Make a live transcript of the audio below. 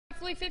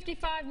Nearly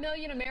 55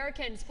 million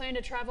Americans plan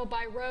to travel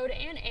by road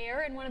and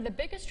air in one of the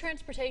biggest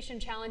transportation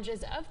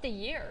challenges of the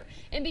year.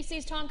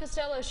 NBC's Tom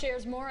Costello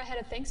shares more ahead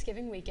of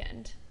Thanksgiving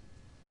weekend.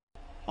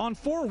 On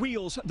four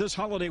wheels this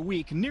holiday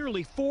week,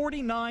 nearly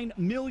 49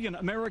 million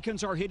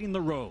Americans are hitting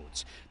the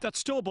roads. That's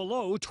still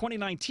below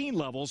 2019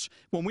 levels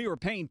when we were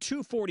paying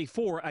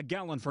 $2.44 a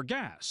gallon for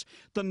gas.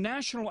 The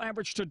national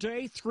average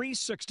today,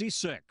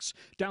 $3.66,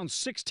 down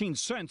 16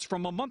 cents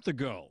from a month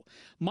ago.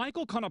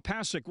 Michael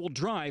Konopasek will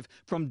drive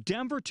from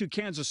Denver to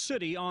Kansas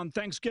City on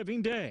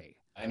Thanksgiving Day.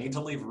 I need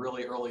to leave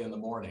really early in the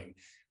morning,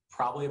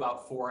 probably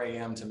about 4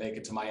 a.m. to make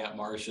it to my Aunt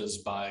Marcia's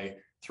by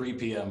 3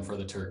 p.m. for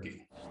the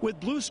turkey. With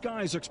blue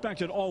skies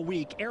expected all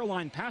week,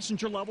 airline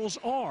passenger levels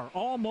are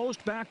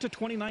almost back to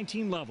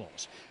 2019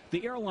 levels.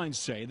 The airlines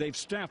say they've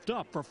staffed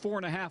up for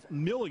 4.5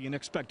 million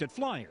expected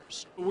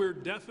flyers. We're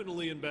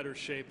definitely in better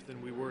shape than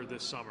we were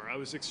this summer. I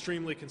was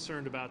extremely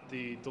concerned about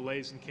the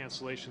delays and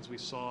cancellations we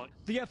saw.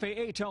 The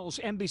FAA tells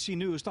NBC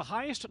News the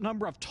highest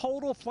number of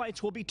total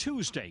flights will be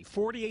Tuesday,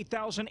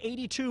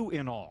 48,082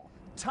 in all.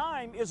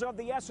 Time is of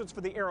the essence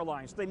for the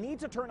airlines. They need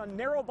to turn a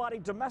narrow-body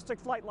domestic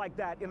flight like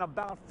that in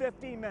about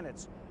 15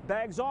 minutes.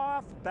 Bags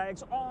off,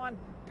 bags on,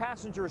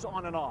 passengers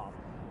on and off.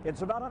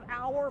 It's about an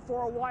hour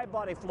for a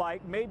wide-body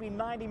flight, maybe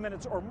 90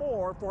 minutes or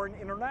more for an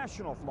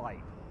international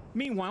flight.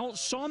 Meanwhile,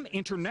 some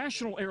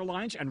international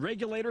airlines and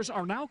regulators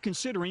are now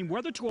considering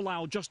whether to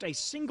allow just a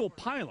single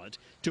pilot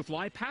to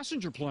fly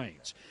passenger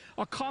planes.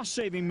 A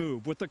cost-saving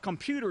move with the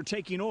computer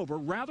taking over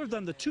rather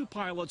than the two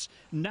pilots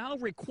now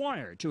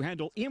required to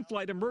handle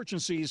in-flight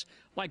emergencies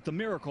like the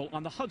miracle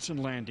on the Hudson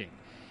landing.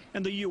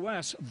 In the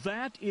U.S.,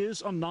 that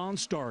is a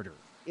non-starter.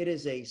 It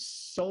is a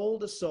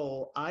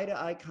soul-to-soul,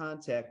 eye-to-eye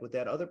contact with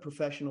that other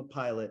professional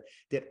pilot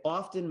that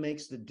often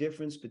makes the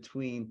difference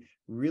between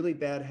really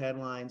bad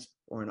headlines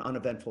or an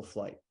uneventful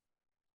flight.